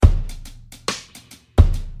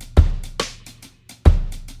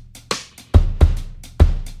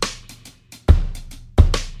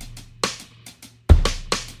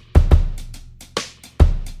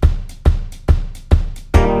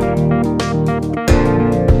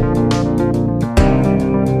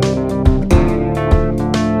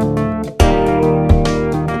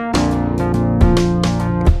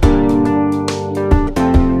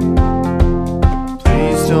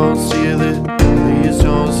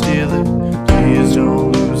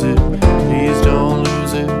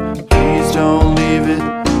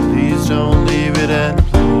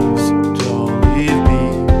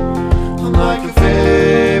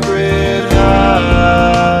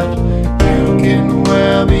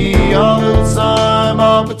wear me all the time.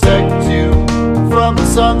 I'll protect you from the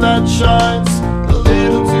sun that shines a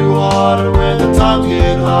little too hard. And when the times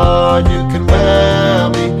get hard, you can wear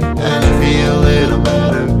me and you feel a little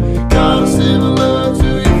better. Kinda similar to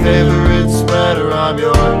your favorite sweater. I'm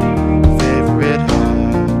your favorite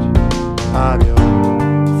hat. I'm your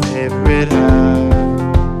favorite hat.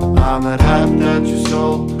 I'm that hat that you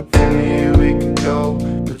sold for me a week ago,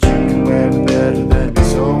 but you can wear it better than me,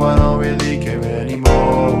 so I don't really care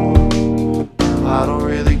anymore. I don't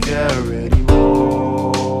really care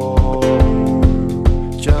anymore.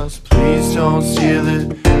 Just please don't steal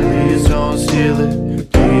it, please don't steal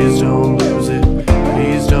it, please don't lose it,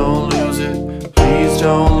 please don't lose it, please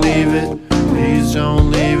don't leave it, please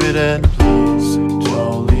don't leave it, and please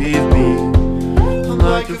don't leave me. I'm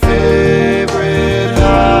like your favorite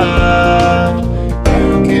hat.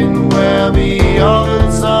 You can wear me all the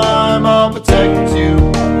time. I'll protect you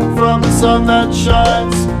from the sun that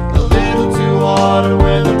shines a little too hard. And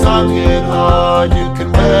when the times get hard, you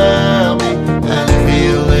can wear me and you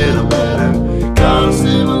feel a little better. Kinda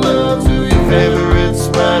similar to your favorite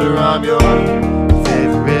sweater. I'm your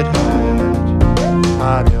favorite hat.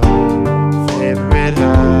 I'm your favorite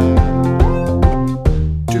hat.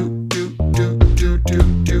 Do do do do do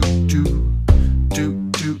do do do do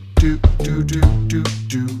do do do do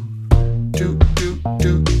do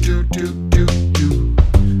do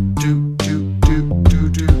do do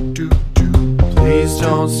do do do. Please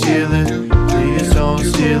don't steal it, please don't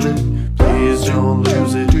steal it, please don't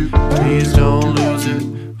lose it, please don't lose it,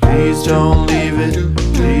 please don't leave it,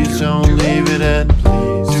 please don't leave it, and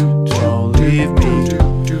please don't leave me.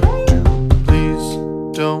 Please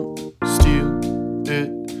don't steal it,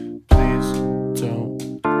 please don't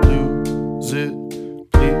lose it,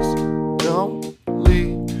 please don't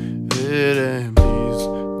leave it, and please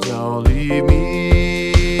don't leave me.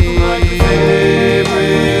 Like your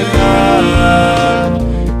favorite hat.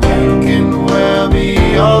 You can wear me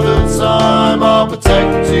all the time. I'll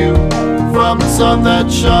protect you from the sun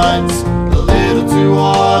that shines a little too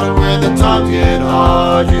hard. And when the times get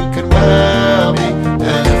hard, you can wear